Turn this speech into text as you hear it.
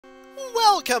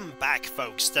Welcome back,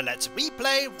 folks, to Let's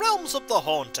Replay Realms of the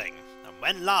Haunting. And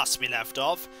when last we left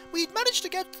off, we'd managed to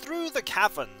get through the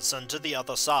caverns and to the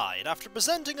other side after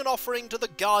presenting an offering to the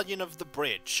Guardian of the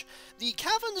Bridge. The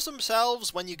caverns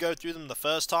themselves, when you go through them the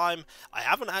first time, I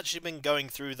haven't actually been going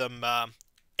through them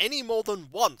any more than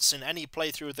once in any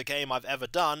playthrough of the game I've ever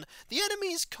done. The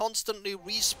enemies constantly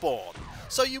respawn,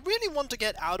 so you really want to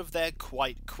get out of there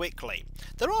quite quickly.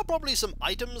 There are probably some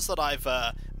items that I've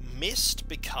missed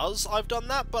because I've done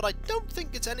that, but I don't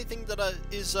think it's anything that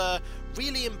is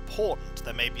really important.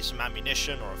 There may be some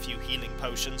ammunition or a few healing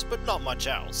potions, but not much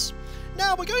else.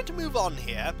 Now we're going to move on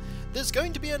here. There's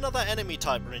going to be another enemy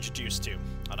type we're introduced to,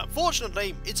 and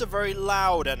unfortunately it's a very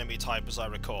loud enemy type, as I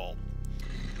recall.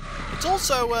 It's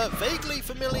also vaguely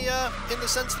familiar in the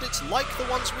sense that it's like the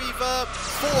ones we've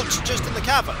fought just in the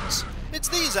caverns. It's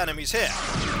these enemies here.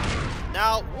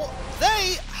 Now,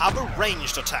 they have a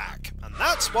ranged attack, and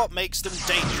that's what makes them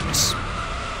dangerous.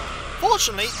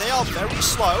 Fortunately, they are very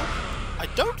slow. I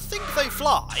don't think they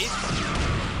fly,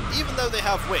 even though they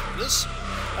have wings.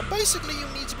 And basically, you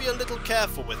need to be a little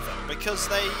careful with them, because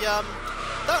they,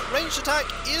 that ranged attack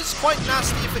is quite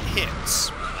nasty if it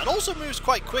hits, and also moves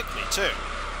quite quickly too.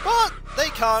 But they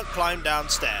can't climb down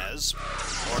stairs,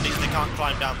 or at least they can't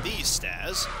climb down these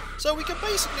stairs, so we can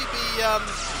basically be a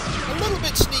little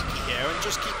bit sneaky here and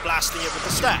just keep blasting it with the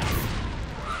staff.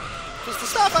 Because the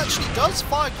staff actually does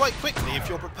fire quite quickly if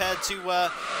you're prepared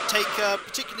to take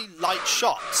particularly light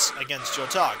shots against your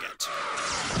target.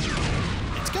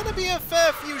 It's going to be a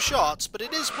fair few shots, but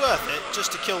it is worth it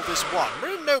just to kill this one.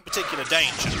 We're in no particular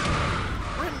danger.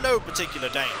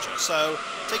 So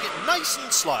take it nice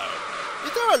and slow.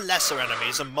 If there are lesser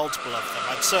enemies and multiple of them,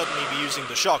 I'd certainly be using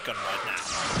the shotgun right now.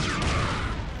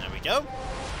 There we go.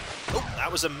 Oh,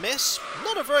 that was a miss.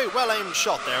 Not a very well-aimed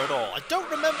shot there at all. I don't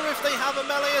remember if they have a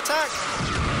melee attack.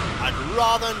 I'd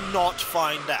rather not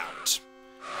find out.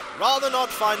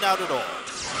 At all.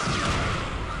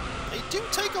 They do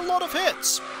take a lot of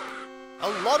hits.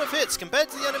 Compared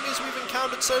to the enemies we've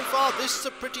encountered so far, this is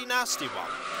a pretty nasty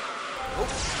one.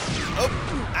 Oh,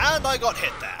 and I got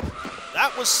hit there.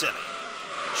 That was silly.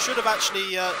 Should have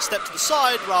actually stepped to the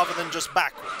side rather than just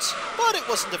backwards, but it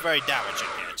wasn't a very damaging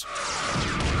hit.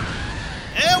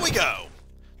 There we go!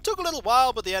 Took a little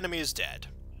while, but the enemy is dead.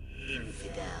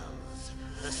 Infidels,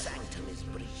 the sanctum is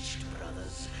breached,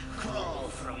 brothers. Crawl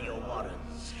from your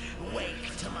warrens.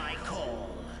 Wake to my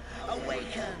call.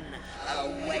 Awaken!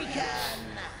 Awaken!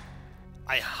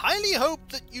 I highly hope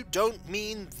that you don't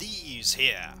mean these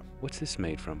here. What's this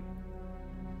made from?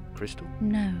 Crystal?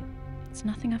 No, it's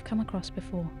nothing I've come across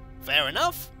before. Fair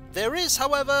enough. There is,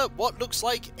 however, what looks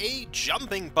like a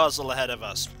jumping puzzle ahead of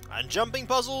us. And jumping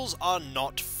puzzles are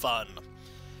not fun.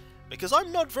 Because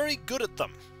I'm not very good at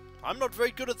them.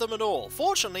 At all.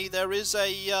 Fortunately, there is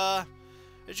a,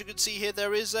 as you can see here,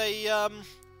 there is a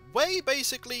way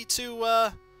basically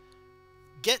to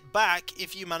get back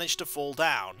if you manage to fall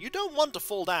down. You don't want to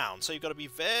fall down, so you've got to be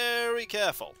very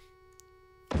careful.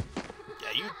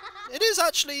 Yeah, it is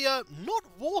actually not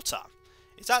water.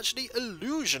 It's actually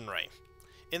illusionary,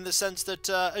 in the sense that,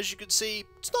 as you can see,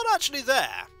 it's not actually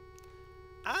there.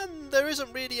 And there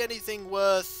isn't really anything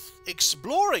worth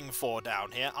exploring for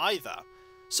down here either.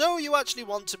 So you actually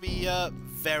want to be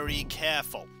very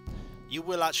careful. You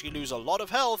will actually lose a lot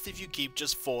of health if you keep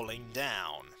just falling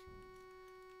down.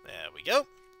 There we go.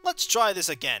 Let's try this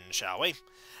again, shall we?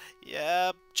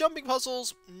 Yeah, jumping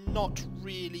puzzles, not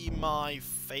really my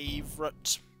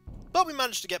favourite. But we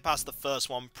managed to get past the first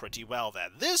one pretty well there.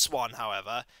 This one,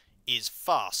 however, is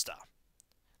faster.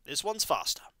 This one's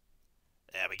faster.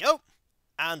 There we go.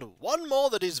 And one more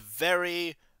that is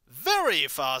very, very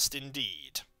fast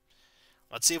indeed.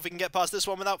 Let's see if we can get past this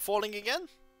one without falling again.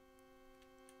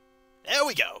 There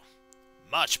we go.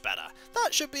 Much better.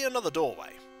 That should be another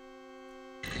doorway.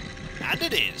 And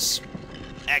it is.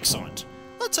 Excellent.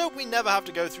 Let's hope we never have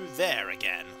to go through there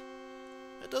again.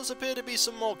 There does appear to be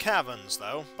some more caverns,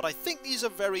 though, but I think these are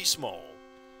very small.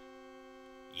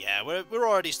 Yeah, we're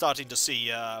already starting to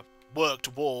see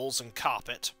worked walls and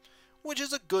carpet, which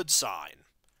is a good sign.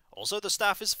 Also, the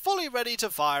staff is fully ready to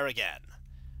fire again.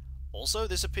 Also,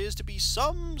 this appears to be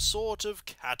some sort of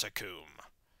catacomb.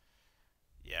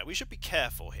 Yeah, we should be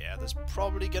careful here. There's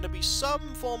probably going to be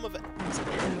some form of... There's a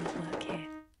power at work here.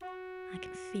 I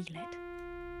can feel it.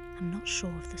 I'm not sure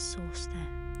of the source there.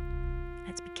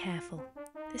 Let's be careful.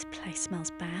 This place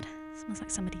smells bad. It smells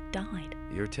like somebody died.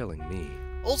 You're telling me.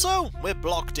 Also, we're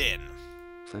blocked in.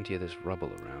 Plenty of this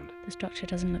rubble around. The structure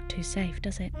doesn't look too safe,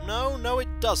 does it? No, it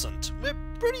doesn't. We're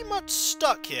pretty much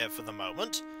stuck here for the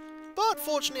moment. but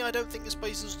fortunately I don't think this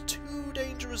place is too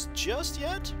dangerous just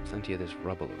yet. Plenty of this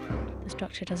rubble around. The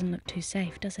structure doesn't look too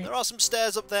safe, does it? There are some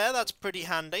stairs up there, that's pretty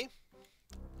handy.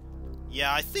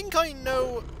 Yeah, I think I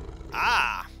know...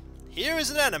 Ah! Here is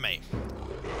an enemy.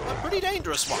 A pretty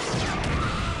dangerous one.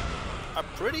 A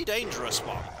pretty dangerous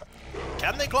one.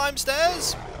 Can they climb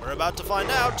stairs? We're about to find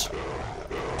out.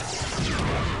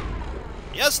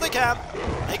 Yes, they can.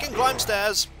 They can climb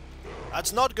stairs.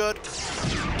 That's not good.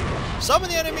 Some of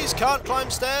the enemies can't climb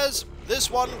stairs.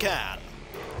 This one can.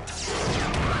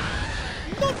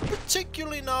 Not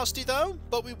particularly nasty though,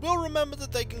 but we will remember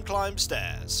that they can climb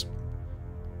stairs.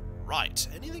 Right,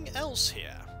 anything else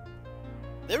here?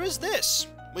 There is this,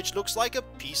 which looks like a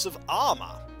piece of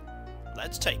armor.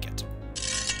 Let's take it.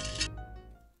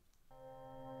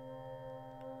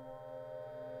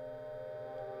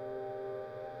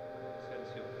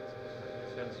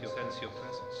 Sense your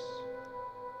presence.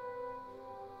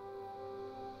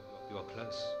 You are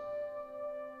close.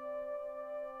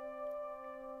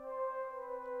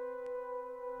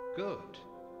 Good.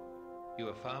 You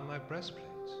have found my breastplate.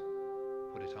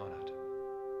 Put it on, Adam.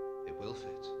 It will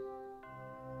fit.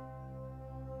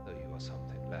 Though you are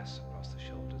something less across the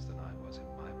shoulders than I was in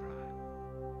my prime.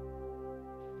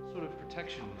 What sort of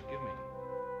protection will you give me?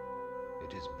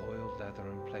 It is boiled leather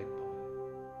and plate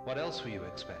boil. What else were you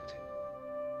expecting?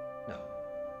 No.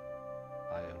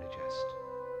 I only jest.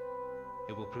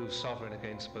 It will prove sovereign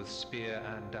against both spear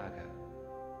and dagger.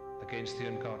 Against the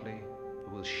ungodly, it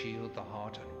will shield the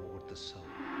heart and ward the soul.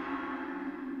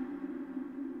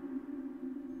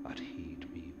 But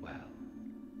heed me well.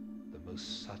 The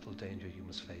most subtle danger you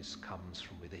must face comes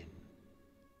from within.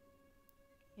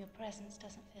 Your presence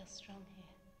doesn't feel strong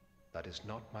here. That is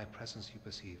not my presence you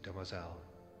perceive, demoiselle,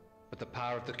 but the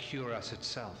power of the cuirass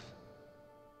itself.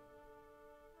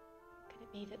 Could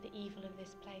it be that the evil of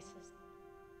this place has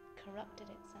corrupted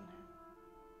it somehow?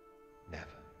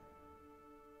 Never.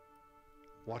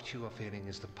 What you are feeling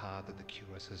is the power that the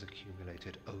cuirass has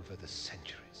accumulated over the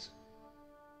centuries.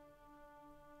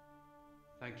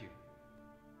 Thank you.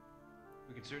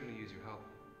 We could certainly use your help.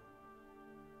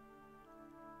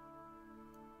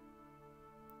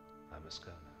 I must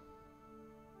go now.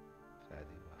 Fare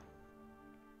thee well.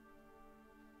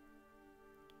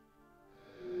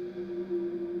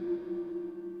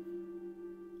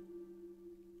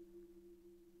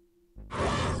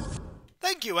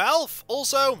 Thank you, Alf.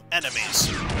 Also, enemies.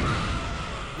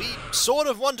 We sort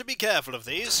of want to be careful of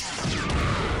these.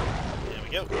 There we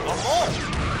go. One more.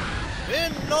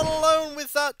 We're not alone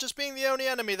with that just being the only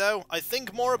enemy, though. I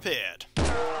think more appeared.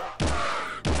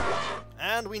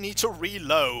 And we need to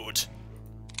reload.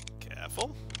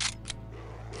 Careful.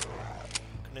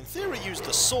 Can in theory use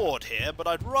the sword here, but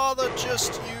I'd rather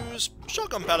just use...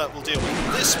 Shotgun pellet will deal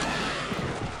with this one.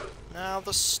 Now,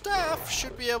 the staff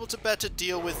should be able to better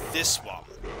deal with this one.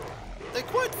 They're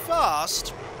quite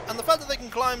fast, and the fact that they can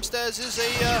climb stairs is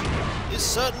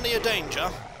certainly a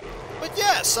danger. But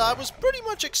yes, I was pretty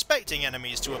much expecting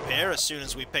enemies to appear as soon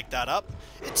as we picked that up.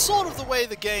 It's sort of the way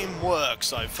the game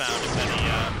works, I've found at many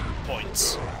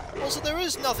points. Also, there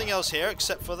is nothing else here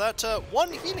except for that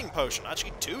one healing potion,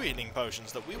 actually 2 healing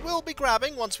potions that we will be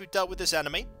grabbing once we've dealt with this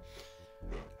enemy.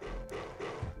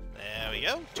 There we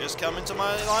go, just come into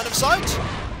my line of sight.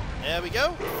 There we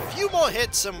go, a few more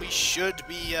hits and we should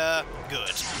be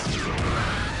good.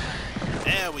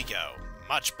 There we go,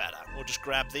 much better. We'll just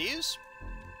grab these.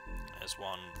 There's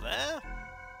one there,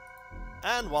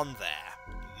 and one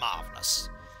there. Marvellous.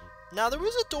 Now, there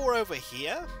is a door over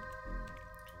here.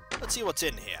 Let's see what's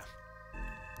in here.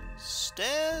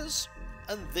 Stairs,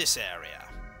 and this area.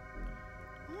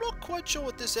 I'm not quite sure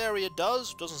what this area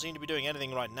does. Doesn't seem to be doing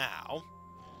anything right now.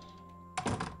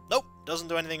 Nope, doesn't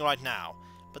do anything right now.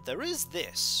 But there is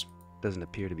this. Doesn't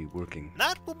appear to be working.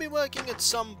 That will be working at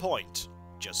some point.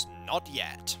 Just not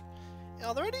yet.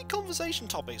 Are there any conversation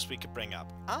topics we could bring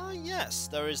up? Ah, yes,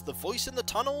 there is the voice in the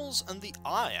tunnels and the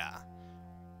ire.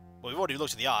 Well, we've already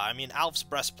looked at the ire. I mean, Alf's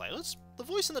breastplate. The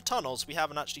voice in the tunnels we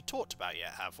haven't actually talked about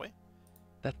yet, have we?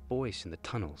 That voice in the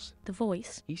tunnels. The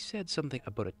voice? He said something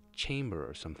about a chamber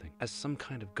or something, as some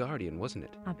kind of guardian, wasn't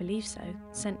it? I believe so.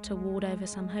 Sent to ward over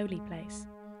some holy place.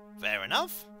 Fair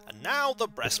enough. And now the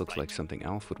breastplate. This looks like something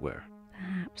Alf would wear.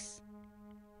 Perhaps.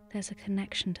 There's a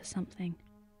connection to something.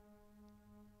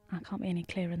 I can't be any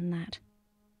clearer than that.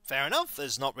 Fair enough.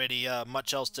 There's not really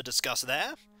much else to discuss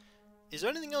there. Is there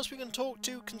anything else we can talk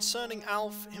to concerning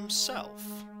Alf himself?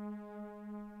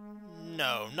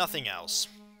 No, nothing else.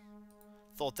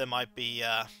 Thought there might be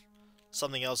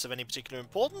something else of any particular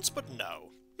importance, but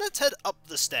no. Let's head up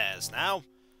the stairs now.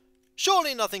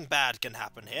 Surely nothing bad can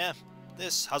happen here.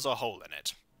 This has a hole in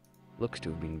it. Looks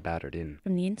to have been battered in.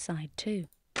 From the inside, too.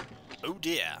 Oh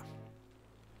dear.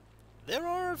 There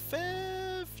are a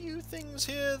fair few things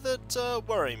here that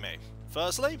worry me.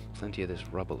 Firstly, Plenty of this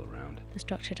rubble around. The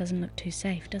structure doesn't look too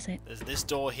safe, does it? there's this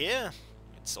door here.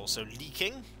 It's also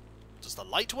leaking. Does the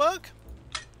light work?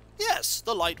 Yes,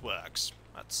 the light works.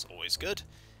 That's always good.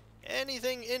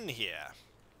 Anything in here?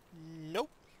 Nope.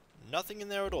 Nothing in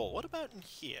there at all. What about in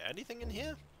here? Anything in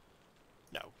here?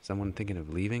 No. Someone thinking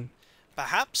of leaving?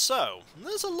 Perhaps so.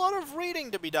 There's a lot of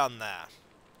reading to be done there.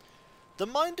 The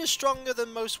mind is stronger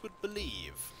than most would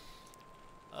believe.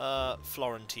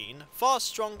 Florentine. Far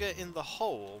stronger in the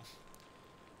whole.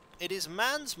 It is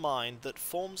man's mind that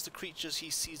forms the creatures he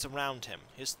sees around him,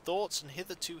 his thoughts and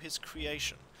hitherto his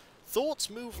creation. Thoughts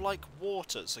move like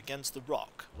waters against the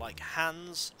rock, like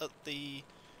hands at the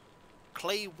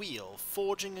clay wheel,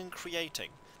 forging and creating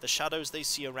the shadows they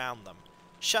see around them.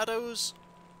 Shadows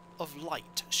of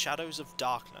light, shadows of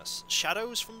darkness,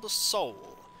 shadows from the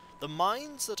soul. The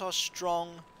minds that are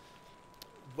strong,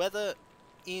 whether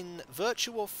in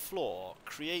virtue or flaw,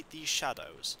 create these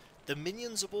shadows. The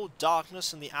minions of all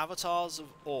darkness and the avatars of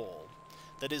all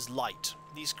that is light.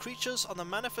 These creatures are the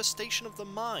manifestation of the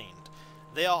mind.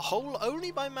 They are whole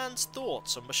only by man's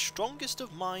thoughts, and the strongest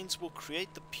of minds will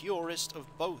create the purest of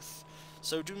both.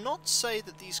 So do not say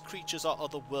that these creatures are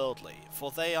otherworldly,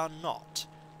 for they are not.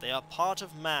 They are part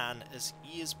of man as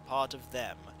he is part of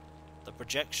them, the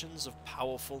projections of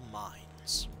powerful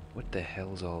minds. What the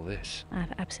hell's all this? I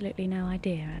have absolutely no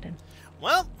idea, Adam.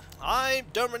 Well, I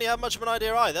don't really have much of an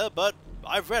idea either, but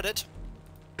I've read it.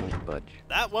 Don't budge.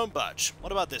 That won't budge.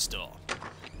 What about this door?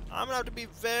 I'm gonna have to be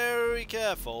very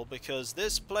careful because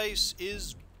this place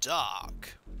is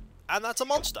dark. And that's a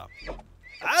monster.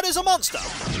 That is a monster!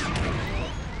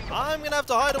 I'm gonna have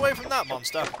to hide away from that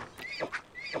monster.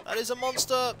 That is a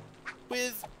monster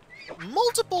with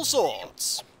multiple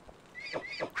swords.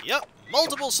 Yep,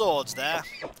 multiple swords there.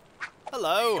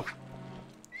 Hello.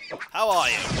 How are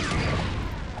you?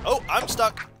 Oh, I'm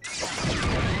stuck.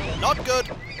 Not good.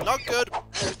 Not good.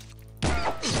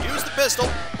 Use the pistol.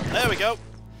 There we go.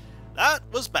 That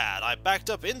was bad. I backed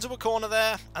up into a corner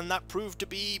there, and that proved to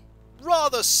be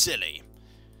rather silly.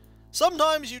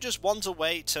 Sometimes you just want to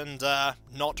wait and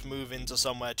not move into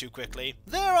somewhere too quickly.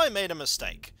 There I made a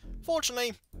mistake.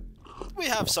 Fortunately, we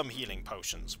have some healing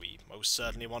potions. We most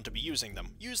certainly want to be using them.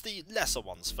 Use the lesser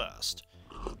ones first.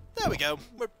 There we go.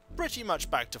 We're pretty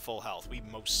much back to full health. We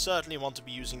most certainly want to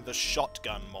be using the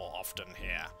shotgun more often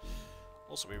here.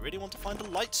 Also, we really want to find a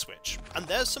light switch. And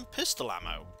there's some pistol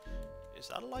ammo. Is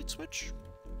that a light switch?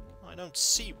 I don't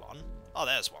see one. Oh,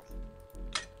 there's one.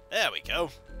 There we go.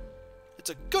 It's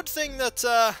a good thing that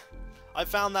I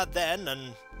found that then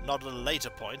and not at a later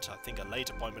point. I think a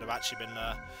later point would have actually been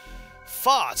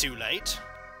far too late.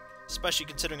 Especially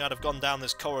considering I'd have gone down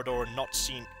this corridor and not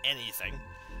seen anything.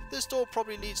 This door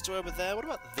probably leads to over there. What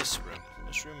about this room?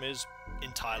 This room is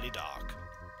entirely dark.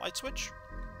 Light switch?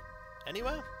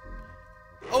 Anywhere?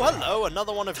 Oh, hello,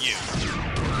 another one of you.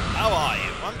 How are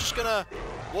you? I'm just gonna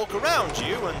walk around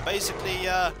you and basically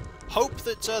hope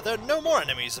that there no more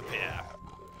enemies appear.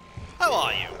 How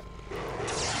are you?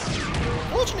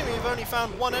 Fortunately, we've only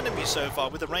found one enemy so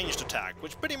far with a ranged attack,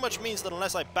 which pretty much means that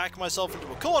unless I back myself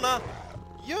into a corner,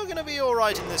 you're gonna be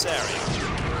alright in this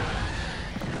area.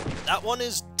 That one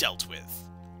is dealt with.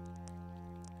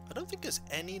 I don't think there's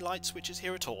any light switches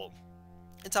here at all.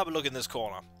 Let's have a look in this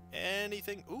corner.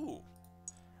 Anything? Ooh.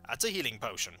 That's a healing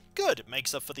potion. Good, it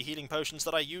makes up for the healing potions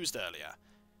that I used earlier.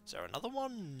 Is there another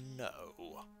one? No.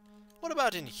 What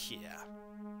about in here?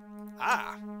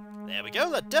 Ah, there we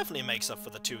go. That definitely makes up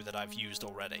for the two that I've used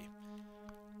already.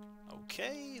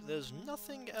 Okay, there's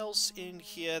nothing else in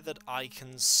here that I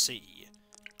can see.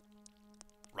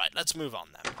 Right, let's move on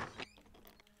then.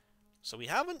 So we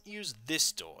haven't used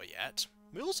this door yet.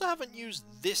 We also haven't used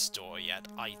this door yet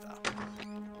either.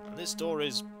 And this door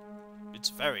is... it's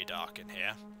very dark in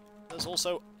here. There's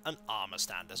also an armor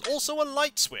stand. There's also a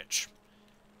light switch.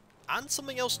 And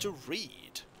something else to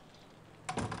read.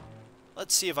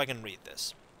 Let's see if I can read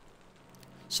this.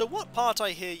 So what part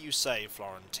I hear you say,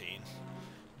 Florentine?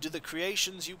 Do the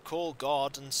creations you call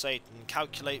God and Satan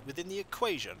calculate within the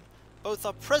equation? Both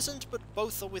are present, but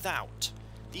both are without.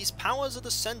 These powers are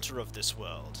the center of this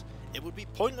world. It would be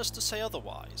pointless to say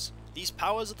otherwise. These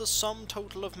powers are the sum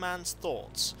total of man's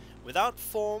thoughts, without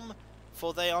form,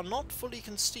 for they are not fully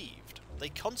conceived. They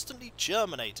constantly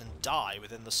germinate and die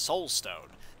within the soul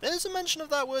stone. There's a mention of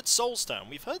that word soul stone.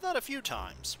 We've heard that a few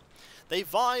times. They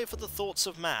vie for the thoughts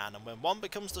of man, and when one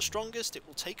becomes the strongest, it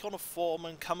will take on a form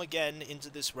and come again into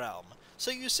this realm.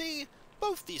 So you see,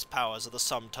 both these powers are the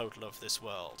sum total of this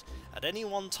world, at any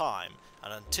one time,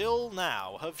 and until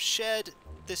now have shared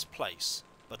this place,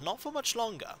 but not for much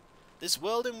longer. This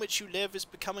world in which you live is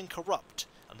becoming corrupt,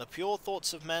 and the pure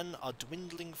thoughts of men are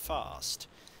dwindling fast.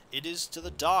 It is to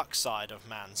the dark side of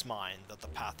man's mind that the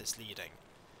path is leading.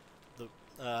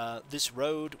 This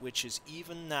road which is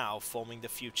even now forming the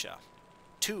future.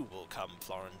 Two will come,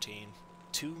 Florentine.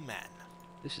 Two men.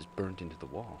 This is burnt into the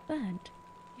wall. Burnt?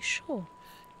 You sure?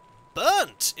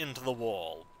 Burnt into the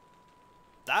wall!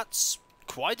 That's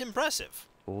quite impressive.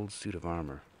 Old suit of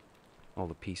armor. All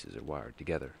the pieces are wired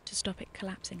together. To stop it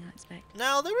collapsing, I expect.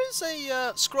 Now, there is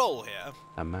a scroll here.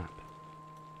 A map.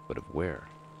 But of where?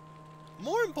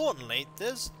 More importantly,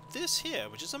 there's this here,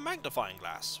 which is a magnifying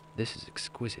glass. This is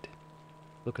exquisite.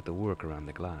 Look at the work around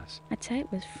the glass. I'd say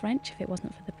it was French if it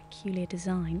wasn't for the peculiar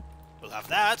design. We'll have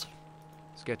that.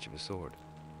 Sketch of a sword.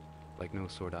 Like no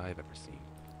sword I've ever seen.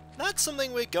 That's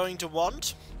something we're going to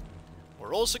want.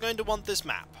 We're also going to want this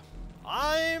map.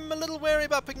 I'm a little wary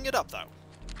about picking it up, though.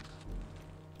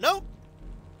 No,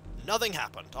 nothing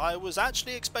happened. I was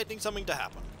actually expecting something to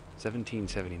happen.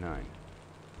 1779.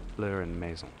 Fleur and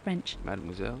Maison. French.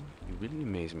 Mademoiselle, you really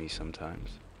amaze me sometimes.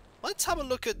 Let's have a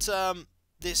look at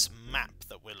this map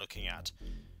that we're looking at.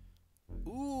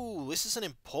 Ooh, this is an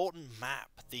important map.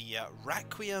 The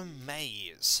Requiem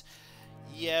Maze.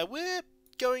 Yeah, we're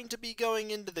going to be going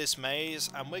into this maze,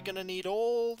 and we're going to need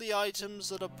all the items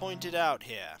that are pointed out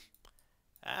here.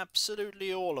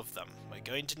 Absolutely all of them. We're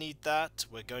going to need that,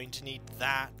 we're going to need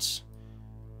that,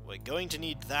 we're going to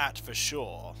need that for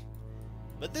sure.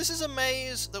 But this is a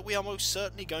maze that we are most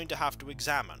certainly going to have to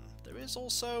examine. There is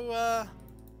also a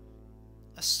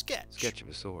sketch. Sketch of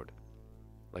a sword.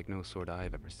 Like no sword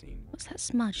I've ever seen. What's that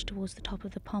smudge towards the top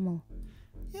of the pommel?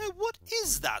 Yeah, what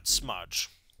is that smudge?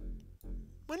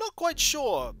 We're not quite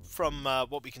sure from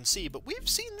what we can see, but we've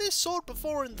seen this sword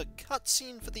before in the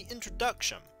cutscene for the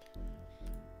introduction.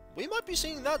 We might be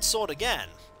seeing that sword again.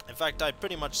 In fact, I'd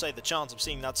pretty much say the chance of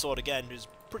seeing that sword again is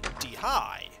pretty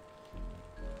high.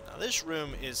 Now, this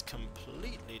room is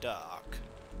completely dark.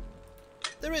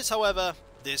 There is, however,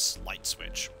 this light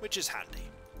switch, which is handy.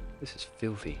 This is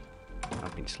filthy.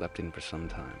 I've been slept in for some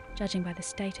time. Judging by the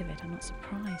state of it, I'm not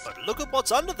surprised. But look at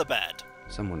what's under the bed.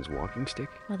 Someone's walking stick?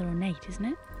 Rather ornate, isn't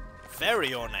it?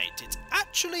 Very ornate. It's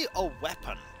actually a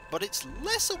weapon, but it's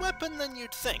less a weapon than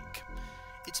you'd think.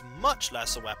 It's much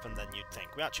less a weapon than you'd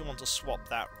think. We actually want to swap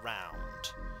that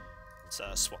round.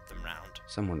 Let's swap them round.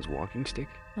 Someone's walking stick?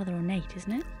 Rather ornate,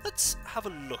 isn't it? Let's have a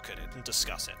look at it and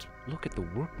discuss it. Look at the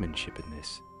workmanship in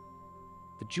this.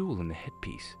 The jewel in the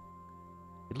headpiece.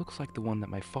 It looks like the one that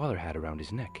my father had around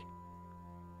his neck.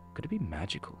 Could it be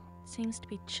magical? Seems to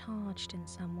be charged in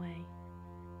some way.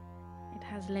 It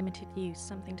has limited use,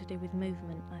 something to do with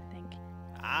movement, I think.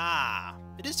 Ah,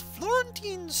 it is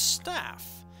Florentine's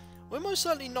staff. We're most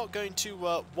certainly not going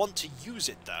to want to use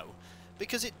it, though,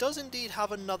 because it does indeed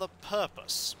have another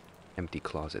purpose. Empty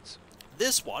closets.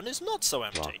 This one is not so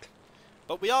empty, Locked.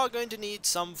 but we are going to need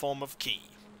some form of key.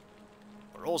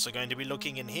 We're also going to be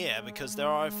looking in here because there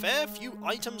are a fair few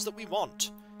items that we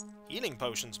want. Healing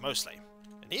potions, mostly.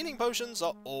 And healing potions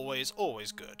are always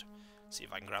good. See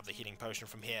if I can grab the healing potion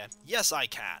from here. Yes, I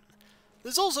can.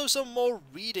 There's also some more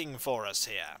reading for us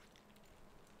here.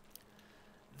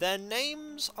 Their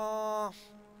names are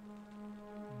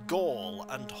Gaul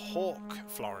and Hawk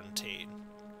Florentine.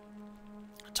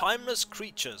 Timeless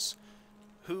creatures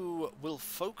who will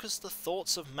focus the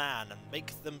thoughts of man and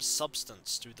make them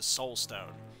substance through the soul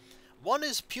stone. One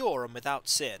is pure and without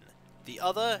sin. The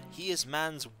other, he is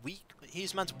man's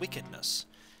wickedness.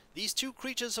 These two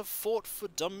creatures have fought for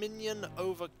dominion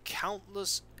over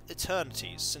countless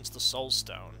eternities since the soul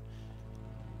stone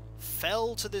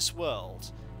fell to this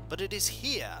world. But it is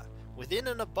here, within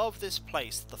and above this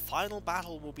place, that the final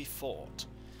battle will be fought.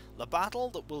 The battle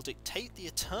that will dictate the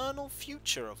eternal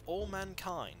future of all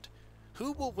mankind.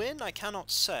 Who will win, I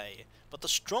cannot say, but the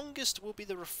strongest will be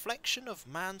the reflection of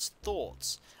man's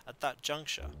thoughts at that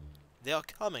juncture. They are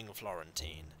coming,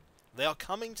 Florentine. They are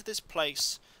coming to this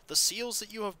place. The seals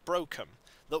that you have broken,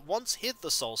 that once hid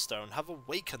the soul stone, have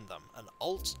awakened them and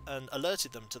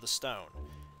alerted them to the stone.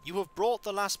 You have brought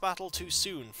the last battle too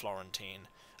soon, Florentine,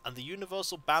 and the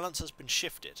universal balance has been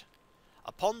shifted.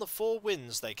 Upon the four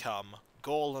winds they come,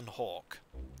 Gaul and Hawk,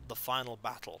 the final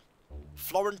battle.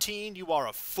 Florentine, you are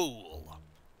a fool.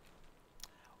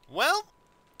 Well,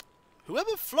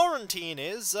 whoever Florentine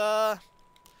is, yeah.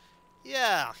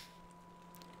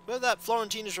 Whoever that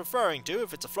Florentine is referring to,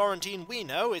 if it's a Florentine we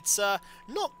know, it's,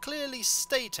 not clearly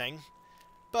stating,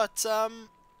 but,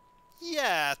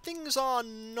 yeah, things are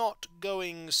not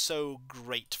going so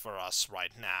great for us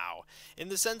right now, in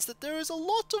the sense that there is a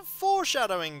lot of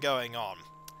foreshadowing going on.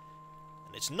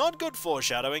 And it's not good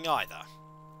foreshadowing either.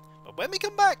 But when we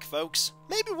come back, folks,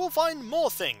 maybe we'll find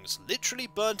more things literally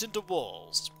burnt into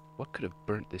walls. What could have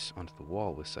burnt this onto the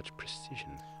wall with such precision?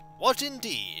 What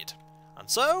indeed? And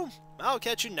so, I'll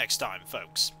catch you next time,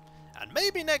 folks. And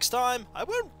maybe next time, I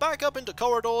won't back up into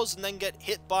corridors and then get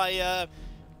hit by,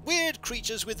 weird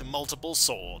creatures with multiple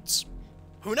swords.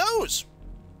 Who knows?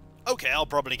 Okay, I'll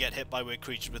probably get hit by weird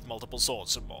creatures with multiple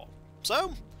swords some more.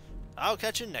 So, I'll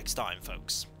catch you next time,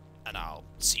 folks. And I'll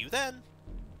see you then.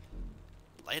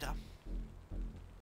 Later.